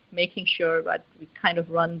 is making sure that we kind of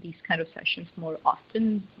run these kind of sessions more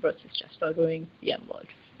often versus just doing VMworld.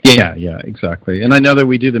 Yeah, exactly. And I know that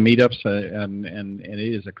we do the meetups, and it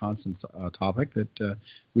is a constant topic that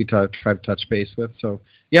we try to touch base with. So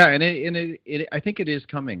yeah, and I think it is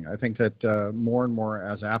coming. I think that more and more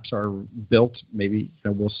as apps are built, maybe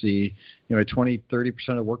we'll see 20-30%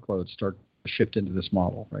 of workloads start to shift into this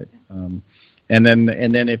model, right? And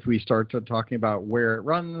then if we start talking about where it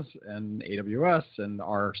runs and AWS and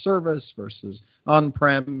our service versus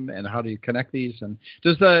on-prem and how do you connect these, and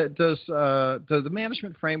does the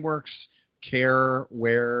management frameworks care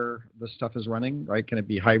where the stuff is running, right? Can it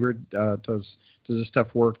be hybrid? Does this stuff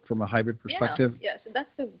work from a hybrid perspective? Yeah, so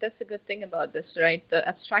that's a good thing about this, right? The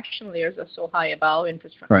abstraction layers are so high above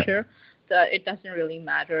infrastructure that it doesn't really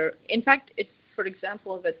matter. In fact, for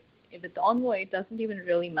example, with Envoy, it doesn't even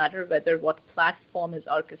really matter what platform is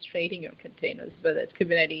orchestrating your containers, whether it's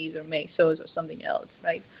Kubernetes or Mesos or something else,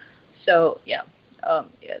 right? So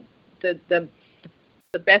the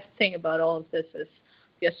best thing about all of this is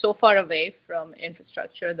we are so far away from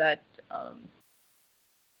infrastructure that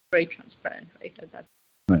very transparent, right?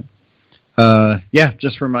 Right.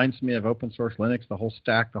 Just reminds me of open source Linux, the whole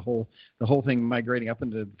stack, the whole thing migrating up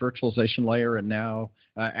into the virtualization layer, and now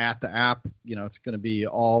at the app, it's going to be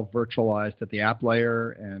all virtualized at the app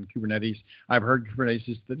layer, and Kubernetes. I've heard Kubernetes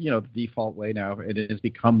is the default way now. It has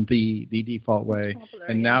become the default way,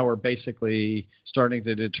 and now we're basically starting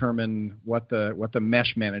to determine what the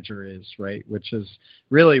mesh manager is, right? Which is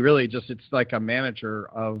really just, it's like a manager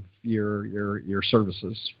of your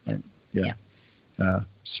services, right? Yeah.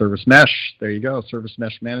 Service mesh. There you go. Service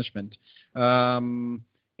mesh management.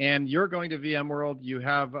 And you're going to VMworld. You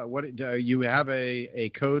have you have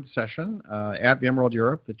a code session at VMworld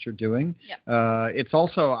Europe that you're doing. Yeah. It's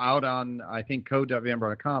also out on, I think,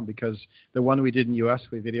 code.vmworld.com, because the one we did in US,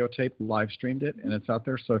 we videotaped, live streamed it, and it's out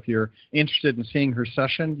there. So if you're interested in seeing her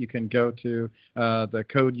session, you can go to the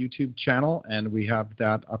Code YouTube channel, and we have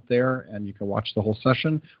that up there, and you can watch the whole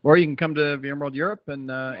session. Or you can come to VMworld Europe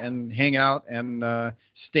and hang out and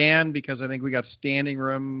stand, because I think we got standing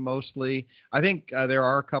room mostly. I think there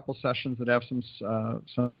are a couple sessions that have some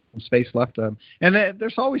space left, and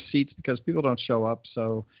there's always seats because people don't show up.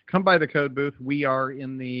 So come by the code booth. We are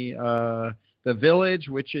in the village,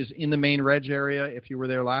 which is in the main reg area. If you were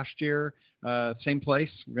there last year, same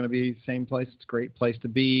place. We're going to be same place. It's a great place to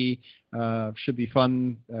be. Should be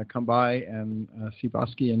fun. Come by and see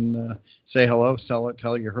Boskey and say hello. Tell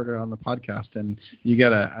her you heard her on the podcast, and you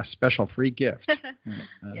get a special free gift.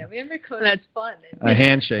 Yeah, we have code. That's fun. A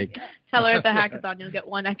handshake. Tell her at the hackathon you'll get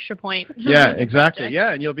 1 extra point. Yeah, exactly.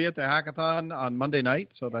 Yeah, and you'll be at the hackathon on Monday night,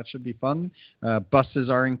 so that should be fun. Buses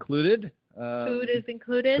are included. Food is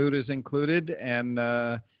included. Food is included, and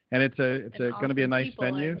it's going to be a nice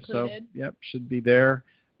venue. So yep, should be there,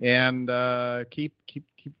 and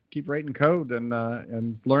keep writing code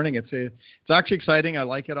and learning. It's actually exciting. I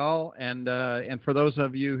like it all, and for those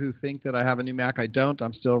of you who think that I have a new Mac, I don't.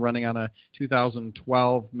 I'm still running on a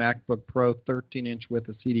 2012 MacBook Pro 13-inch with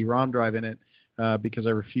a CD-ROM drive in it. Because I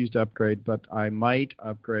refused to upgrade, but I might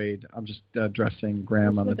upgrade. I'm just addressing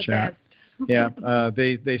Graham on the chat. Yeah,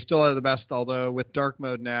 they still are the best. Although with dark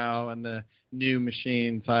mode now and the new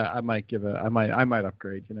machines, I might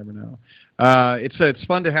upgrade. You never know. It's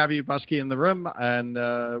fun to have you, Boskey, in the room, and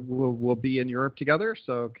we'll be in Europe together.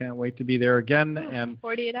 So can't wait to be there again. And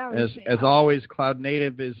 48 hours. As always, Cloud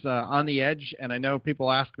Native is on the edge. And I know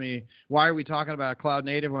people ask me, why are we talking about Cloud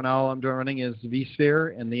Native when all I'm running is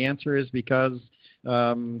vSphere? And the answer is because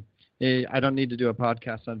I don't need to do a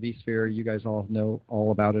podcast on vSphere. You guys all know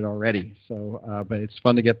all about it already. So, but it's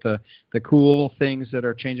fun to get the cool things that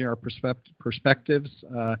are changing our perspectives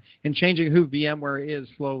and changing who VMware is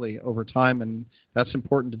slowly over time. And that's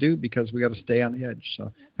important to do because we got to stay on the edge.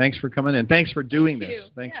 So thanks for coming in. Thanks for doing this.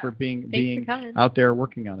 Thanks for being out there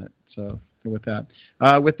working on it. So with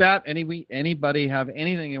that, anybody have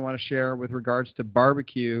anything you want to share with regards to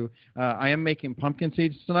barbecue? I am making pumpkin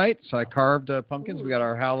seeds tonight, so I carved pumpkins. We got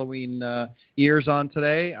our Halloween ears on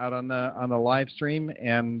today out on the live stream,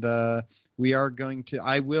 and we are going to.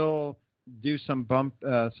 I will do some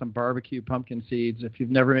barbecue pumpkin seeds. If you've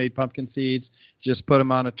never made pumpkin seeds, just put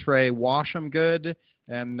them on a tray, wash them good,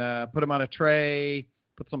 and put them on a tray.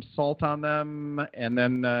 put some salt on them, and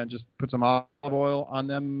then just put some olive oil on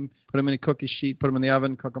them, put them in a cookie sheet, put them in the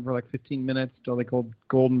oven, cook them for like 15 minutes till they go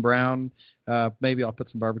golden brown. Maybe I'll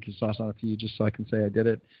put some barbecue sauce on it for you just so I can say I did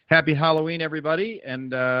it. Happy Halloween, everybody.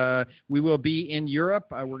 And we will be in Europe.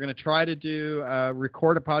 We're going to try to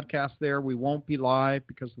record a podcast there. We won't be live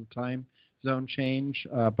because of the time zone change,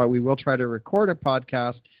 but we will try to record a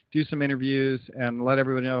podcast, do some interviews, and let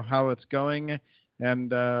everybody know how it's going.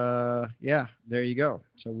 And, there you go.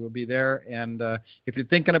 So we'll be there. And if you're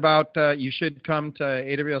thinking about, you should come to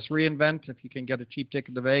AWS reInvent if you can get a cheap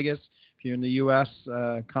ticket to Vegas. If you're in the U.S.,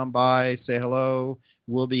 come by, say hello.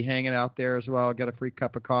 We'll be hanging out there as well. Get a free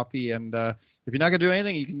cup of coffee. And if you're not going to do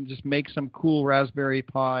anything, you can just make some cool Raspberry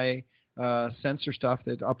Pi sensor stuff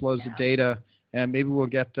that uploads the data. And maybe we'll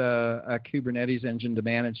get a Kubernetes engine to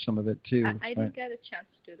manage some of it too. I didn't get a chance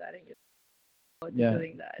to do that.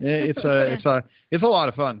 Doing that. It's a lot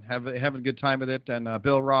of fun. Having a good time with it. And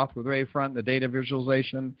Bill Roth with Wavefront, the data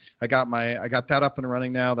visualization. I got that up and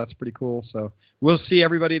running now. That's pretty cool. So we'll see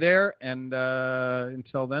everybody there. And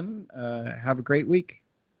until then, have a great week.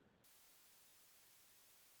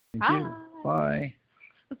 Thank you. Bye.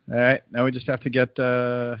 All right. Now we just have to get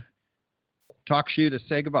TalkShoe to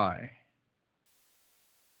say goodbye.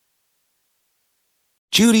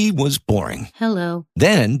 Judy was boring. Hello.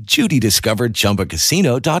 Then Judy discovered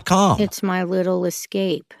ChumbaCasino.com. It's my little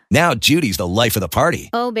escape. Now Judy's the life of the party.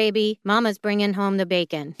 Oh, baby, mama's bringing home the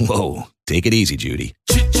bacon. Whoa, take it easy, Judy.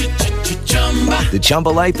 The Chumba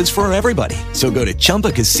life is for everybody. So go to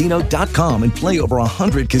ChumbaCasino.com and play over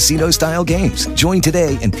 100 casino-style games. Join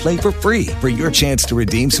today and play for free for your chance to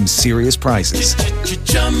redeem some serious prizes.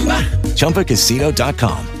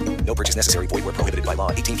 ChumbaCasino.com. No purchase necessary. Void where prohibited by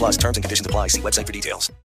law. 18+ terms and conditions apply. See website for details.